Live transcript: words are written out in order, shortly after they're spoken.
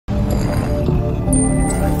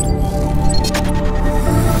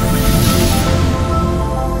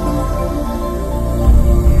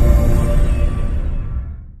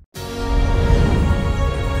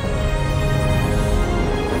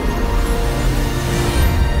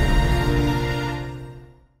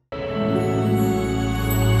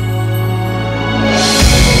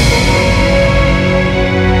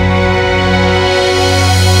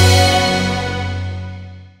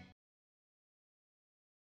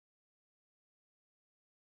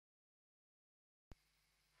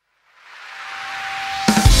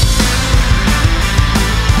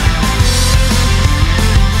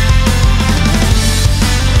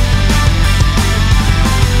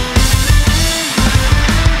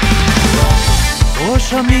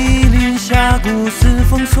这密林峡谷似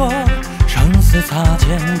封锁，生死擦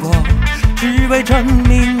肩过，只为证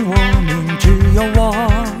明我命只有我。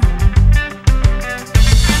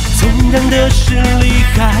纵然的势力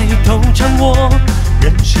还都掌握，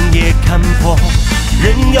人心也看破，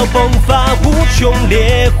人要迸发无穷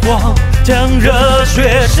烈火，将热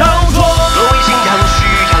血烧灼。若为信仰需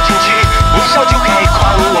要坚持，年少就该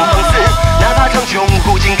狂妄放肆，哪怕苍穹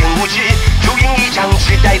忽近更无知，烛影一张，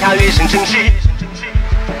只待它跃升正式。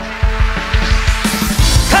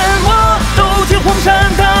看我斗尽荒山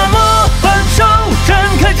大漠，反手展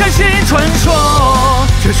开崭新传说。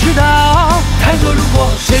这世道太多如果，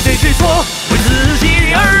谁对谁错，为自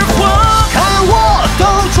己而活。看我斗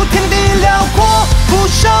出天地辽阔，俯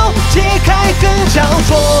首揭开更焦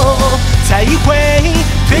灼。再一回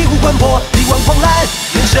退无关破，力挽狂澜，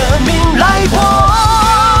用生命来搏。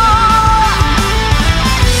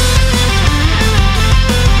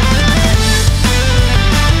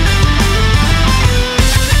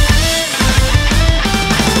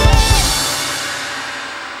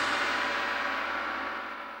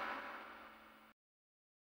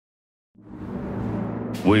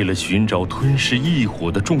为了寻找吞噬异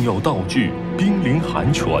火的重要道具冰灵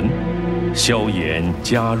寒泉，萧炎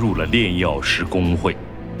加入了炼药师工会，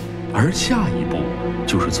而下一步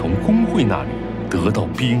就是从工会那里得到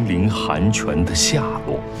冰灵寒泉的下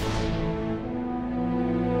落。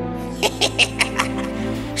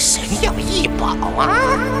神药异宝啊！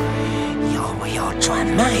要不要转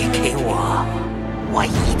卖给我？我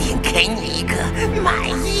一定给你一个满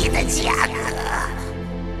意的价格。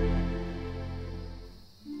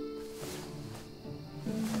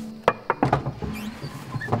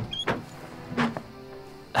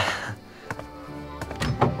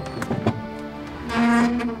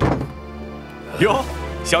哟，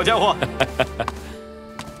小家伙，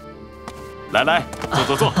来来，坐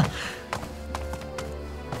坐坐。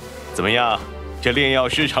怎么样，这炼药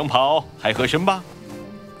师长袍还合身吧？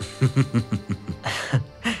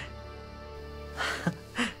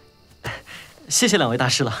谢谢两位大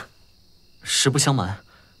师了。实不相瞒，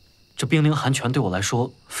这冰灵寒泉对我来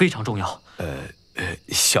说非常重要。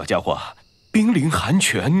小家伙，冰灵寒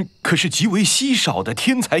泉可是极为稀少的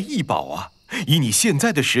天才异宝啊！以你现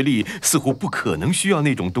在的实力，似乎不可能需要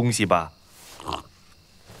那种东西吧？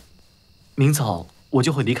明早我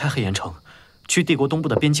就会离开黑岩城，去帝国东部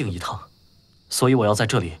的边境一趟，所以我要在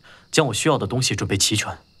这里将我需要的东西准备齐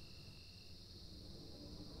全。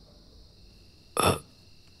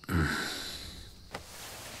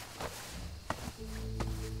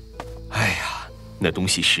哎呀，那东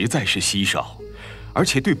西实在是稀少，而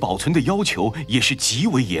且对保存的要求也是极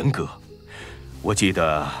为严格。我记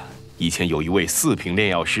得以前有一位4品炼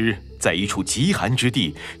药师，在一处极寒之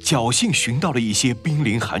地侥幸寻到了一些冰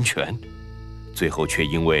灵寒泉，最后却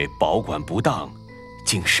因为保管不当，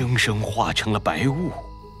竟生生化成了白雾。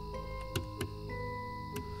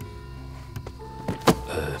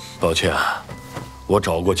抱歉，我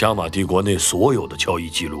找过加玛帝国内所有的交易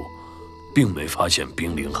记录，并没发现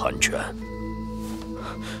冰灵寒泉。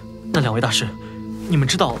那两位大师，你们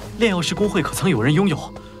知道炼药师工会可曾有人拥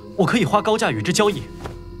有？我可以花高价与之交易。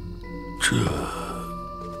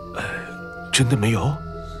真的没有？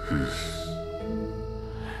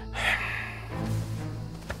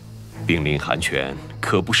冰灵寒泉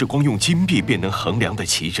可不是光用金币便能衡量的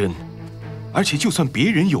奇珍，而且就算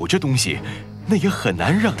别人有这东西，那也很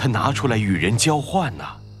难让他拿出来与人交换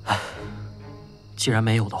呐。既然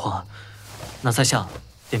没有的话，那在下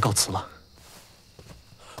便告辞了。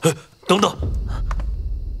等等。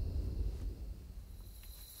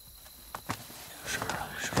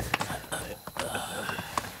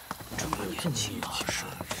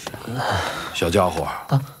小家伙，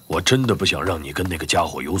我真的不想让你跟那个家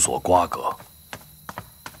伙有所瓜葛。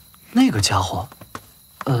那个家伙，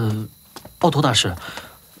奥托大师，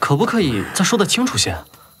可不可以再说得清楚些？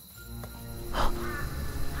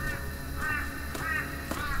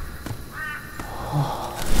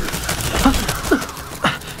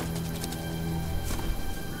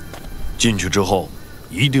进去之后，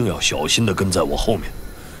一定要小心地跟在我后面，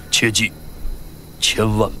切记，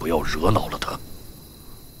千万不要惹恼了他。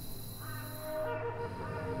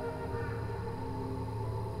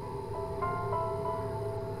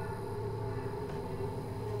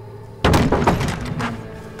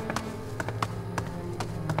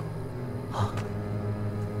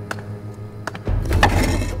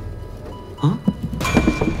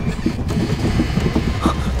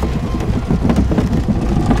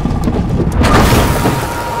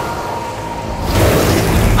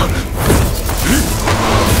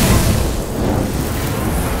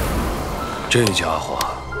这家伙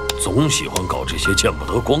总喜欢搞这些见不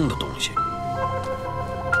得光的东西。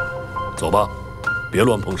走吧，别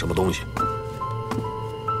乱碰什么东西。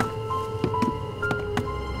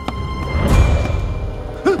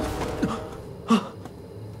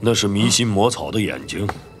那是迷心魔草的眼睛，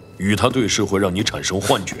与它对视会让你产生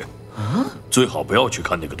幻觉。最好不要去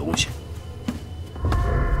看那个东西。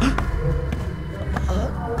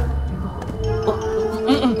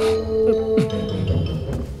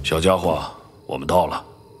小家伙，我们到了。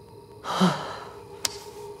哼，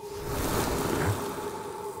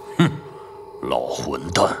老混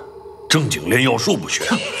蛋，正经炼药术不学。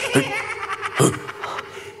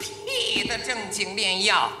屁的正经炼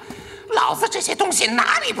药，老子这些东西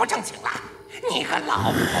哪里不正经了？你个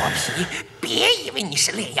老泼皮，别以为你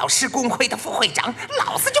是炼药师工会的副会长，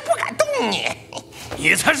老子就不敢动你。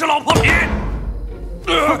你才是老泼皮！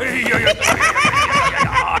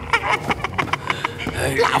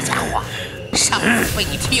老家伙，上次被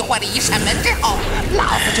你踢坏了一扇门之后，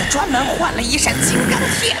老子就专门换了一扇金刚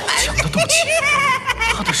铁门。想得动气，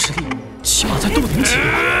他的实力起码在斗灵级。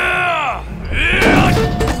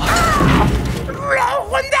老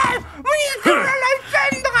混蛋，你居然来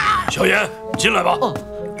真的！小妍，进来吧。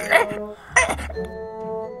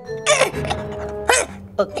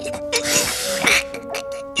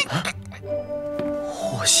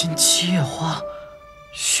火心七叶花、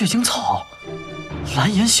血晶草、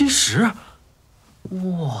蓝岩心石，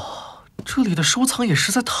哇，这里的收藏也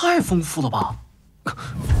实在太丰富了吧！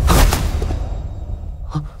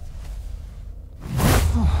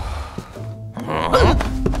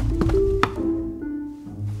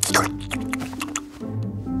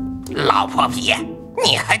老泼皮，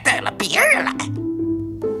你还带了别人来？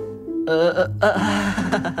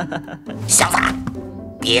小子，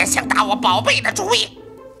别想打我宝贝的主意！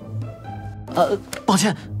抱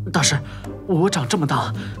歉，大师，我长这么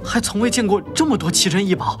大还从未见过这么多奇珍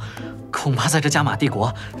异宝，恐怕在这加玛帝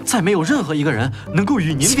国，再没有任何一个人能够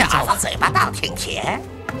与您比较了。小子嘴巴倒挺甜，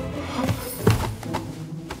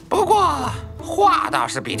不过话倒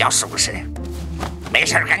是比较属实。没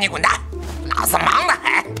事，赶紧滚蛋，老子忙得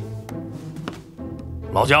很。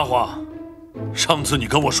老家伙，上次你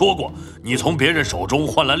跟我说过，你从别人手中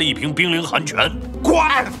换来了一瓶冰灵寒泉。滚！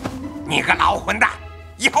你个老混蛋，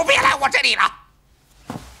以后别来我这里了。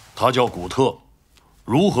他叫古特，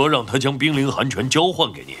如何让他将冰灵寒泉交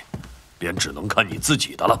换给你，便只能看你自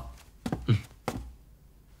己的了。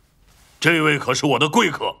这位可是我的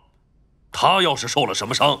贵客，他要是受了什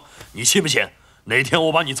么伤，你信不信？哪天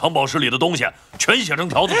我把你藏宝室里的东西全写成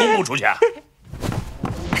条子公布出去？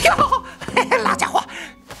哟，老家伙，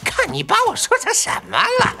看你把我说成什么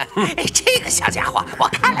了？这个小家伙，我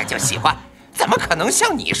看了就喜欢，怎么可能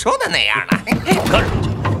像你说的那样呢？干什么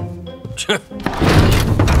去？去！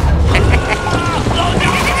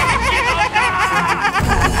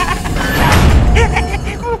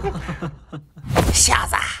小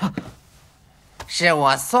子，是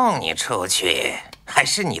我送你出去，还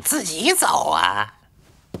是你自己走啊？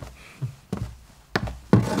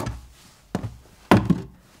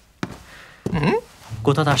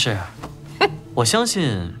古特大师，我相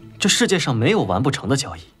信这世界上没有完不成的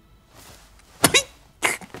交易。呸！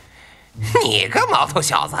你个毛头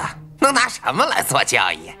小子，能拿什么来做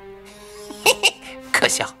交易？嘿嘿，可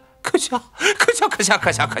笑，可笑，可笑，可笑，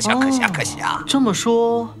可笑，可笑，可笑，可笑！这么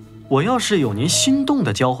说，我要是有您心动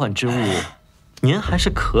的交换之物，您还是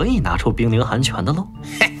可以拿出冰灵寒泉的喽。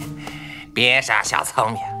别傻小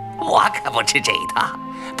聪明，我可不吃这一套，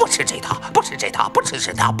不吃这套，不吃这套，不吃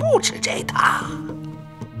这套，不吃这套。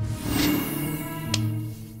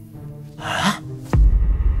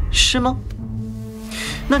是吗？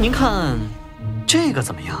那您看这个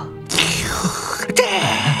怎么样？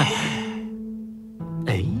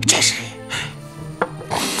哎，这是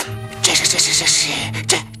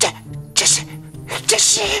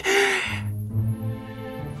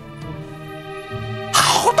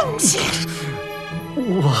好东西。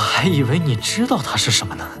我还以为你知道它是什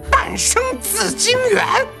么呢。半生紫晶元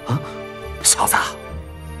啊，小子，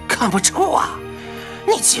看不出啊，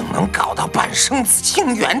你竟能搞到半生紫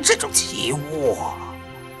晶元这种奇物。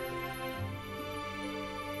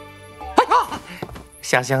哎呦，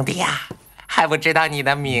小兄弟呀，还不知道你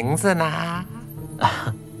的名字呢？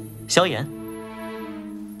萧炎。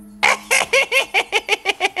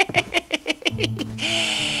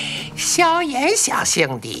萧炎小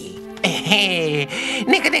兄弟，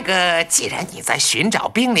那个，既然你在寻找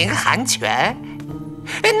冰灵寒泉，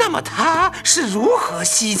那么它是如何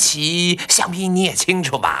稀奇，想必你也清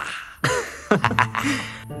楚吧？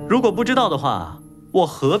如果不知道的话，我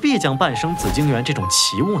何必将半生紫晶元这种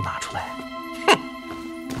奇物拿出来？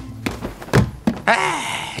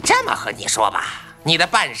哎，这么和你说吧，你的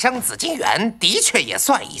半生紫晶元的确也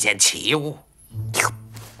算一件奇物。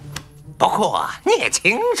不过你也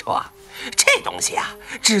清楚，这东西啊，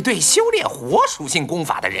只对修炼火属性功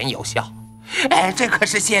法的人有效。这可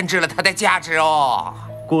是限制了它的价值哦。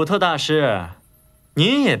古特大师，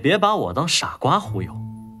您也别把我当傻瓜忽悠。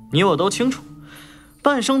你我都清楚，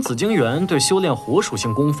半生紫晶元对修炼火属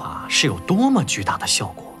性功法是有多么巨大的效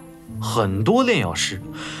果。很多炼药师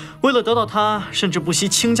为了得到它，甚至不惜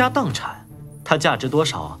倾家荡产。它价值多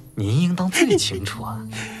少，您应当最清楚啊。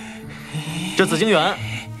这紫晶元，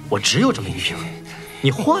我只有这么一瓶，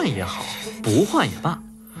你换也好，不换也罢，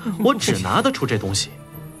我只拿得出这东西，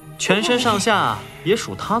全身上下也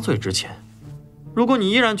属它最值钱。如果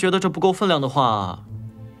你依然觉得这不够分量的话，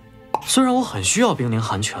虽然我很需要冰灵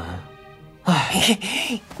寒泉，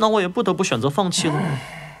那我也不得不选择放弃了。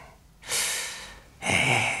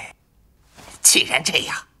既然这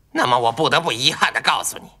样，那么我不得不遗憾地告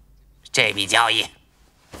诉你，这笔交易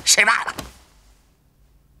失败了。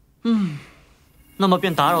那么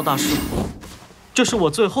便打扰大师了。这是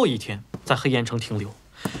我最后一天在黑岩城停留，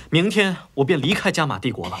明天我便离开加玛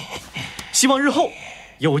帝国了。希望日后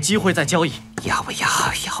有机会再交易。要不要？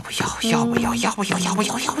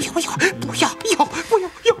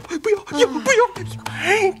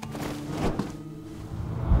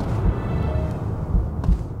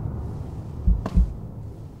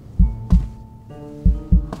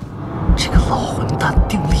这个老混蛋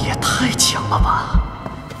定力也太强了吧？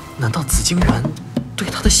难道紫晶元对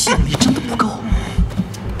他的吸引力真的不够？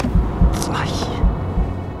哎呀！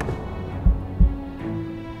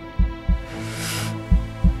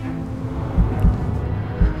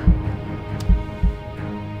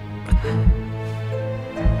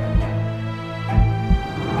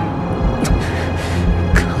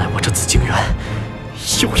看来我这紫晶元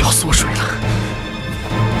又要缩水了。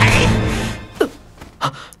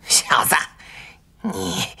小子，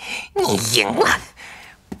你赢了！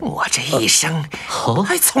我这一生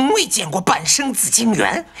还从未见过半生紫晶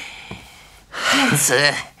元，因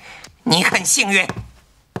此你很幸运。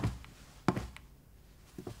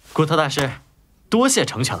古特大师，多谢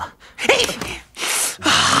成全了。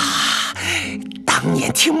当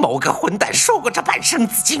年听某个混蛋说过这半生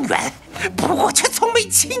紫晶元，不过却从没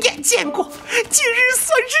亲眼见过，今日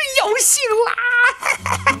算是有幸啦！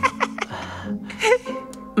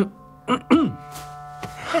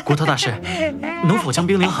古特大师，能否将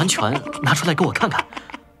冰灵寒泉拿出来给我看看？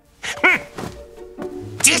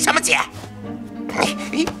急什么急？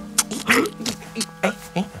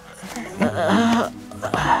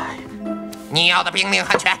你要的冰灵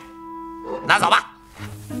寒泉，拿走吧，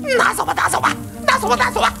拿走吧，拿走吧，拿走吧，拿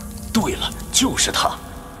走吧！对了，就是他。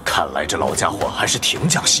看来这老家伙还是挺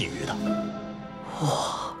讲信誉的。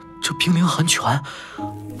哇，这冰灵寒泉，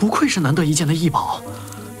不愧是难得一见的异宝，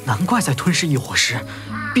难怪在吞噬异火时，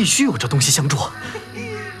必须有这东西相助。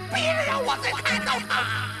别让我再看到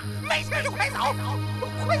他！没事就快走，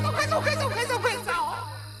快走，快走，快走，快走，快走！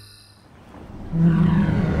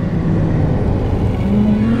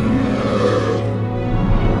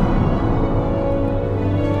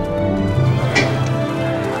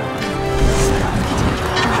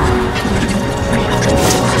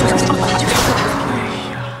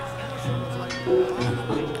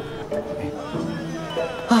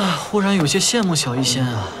忽然有些羡慕小医仙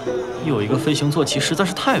啊，有一个飞行坐骑实在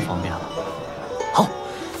是太方便了。好，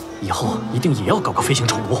以后一定也要搞个飞行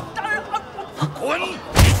宠物。滚！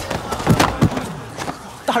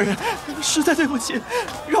大人，实在对不起，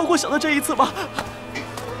饶过小的这一次吧。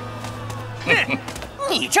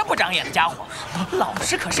你这不长眼的家伙，老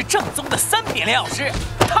师可是正宗的3品炼药师，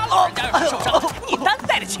他老人家要是受伤，你担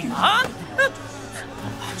待得起啊？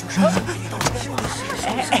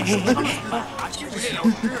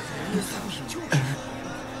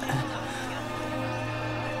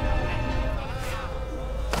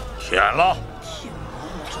选了。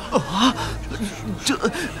啊，这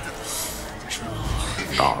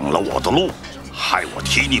挡了我的路，害我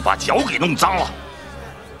替你把脚给弄脏了。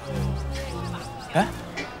哎，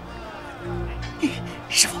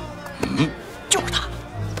师傅，就是他。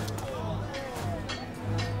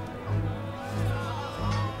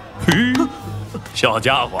小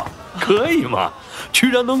家伙，可以吗？居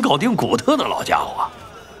然能搞定古特的老家伙。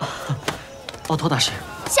奥托大师，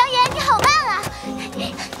萧炎，你好慢啊！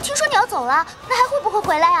听说你要走了，那还会不会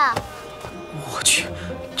回来啊？我去，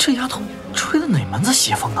这丫头吹的哪门子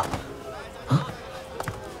邪风啊？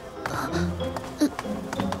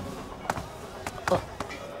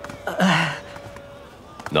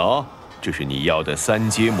喏，这是你要的3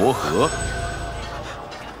阶魔核。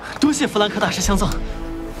多谢弗兰克大师相赠。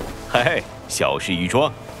嘿，小事一桩。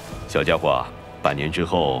小家伙，半年之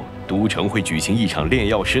后，都城会举行一场炼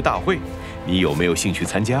药师大会，你有没有兴趣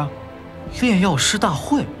参加？炼药师大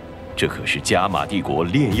会，这可是加玛帝国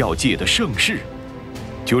炼药界的盛事，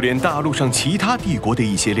就连大陆上其他帝国的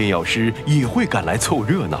一些炼药师也会赶来凑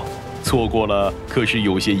热闹，错过了可是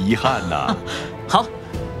有些遗憾呐。好，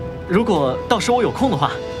如果到时我有空的话，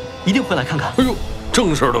一定会来看看。哎呦，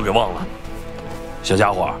正事儿都给忘了，小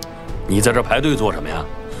家伙，你在这排队做什么呀？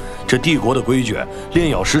这帝国的规矩，炼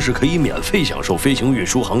药师是可以免费享受飞行运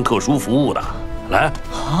输行特殊服务的。来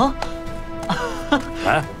啊，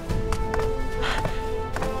来。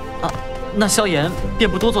那萧炎便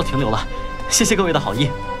不多做停留了，谢谢各位的好意，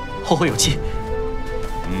后会有期。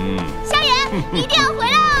萧炎，你一定要回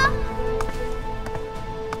来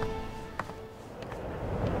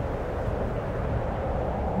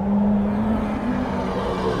哦！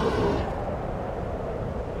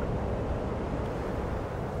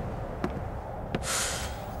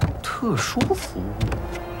特殊服务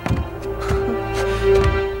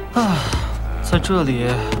啊，在这里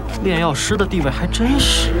炼药师的地位还真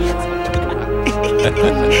是。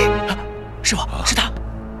师傅，是他。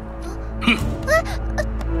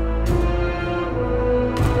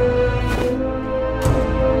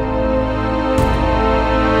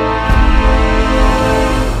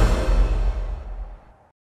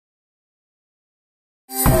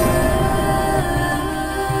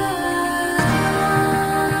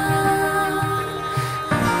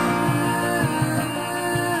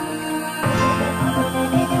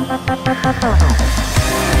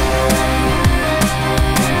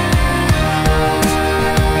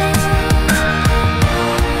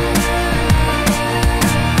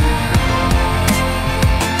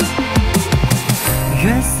月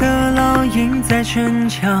色烙印在城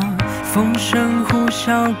墙，风声呼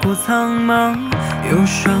啸过苍茫，有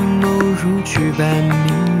双眸如炬般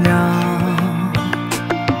明亮，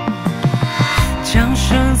将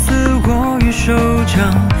生死握于手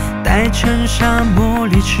掌，待尘沙磨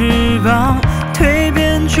砺翅膀，蜕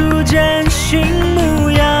变出崭新模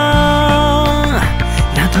样。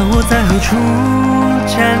那段我在何处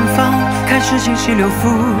绽放？看似清晰流复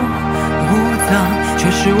无藏，却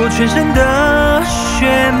是我全身的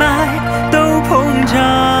血脉都膨胀。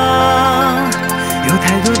有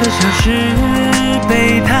太多的小事背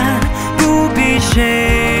叛，不必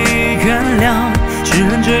谁原谅，只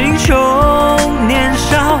恨这英雄年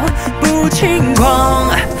少不轻狂。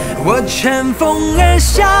我乘风而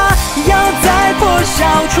下，要在破晓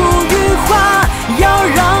出羽化，要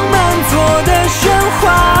让满座的喧哗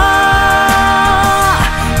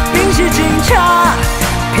屏息惊诧，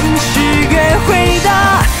平时越回答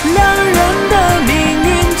两人的迷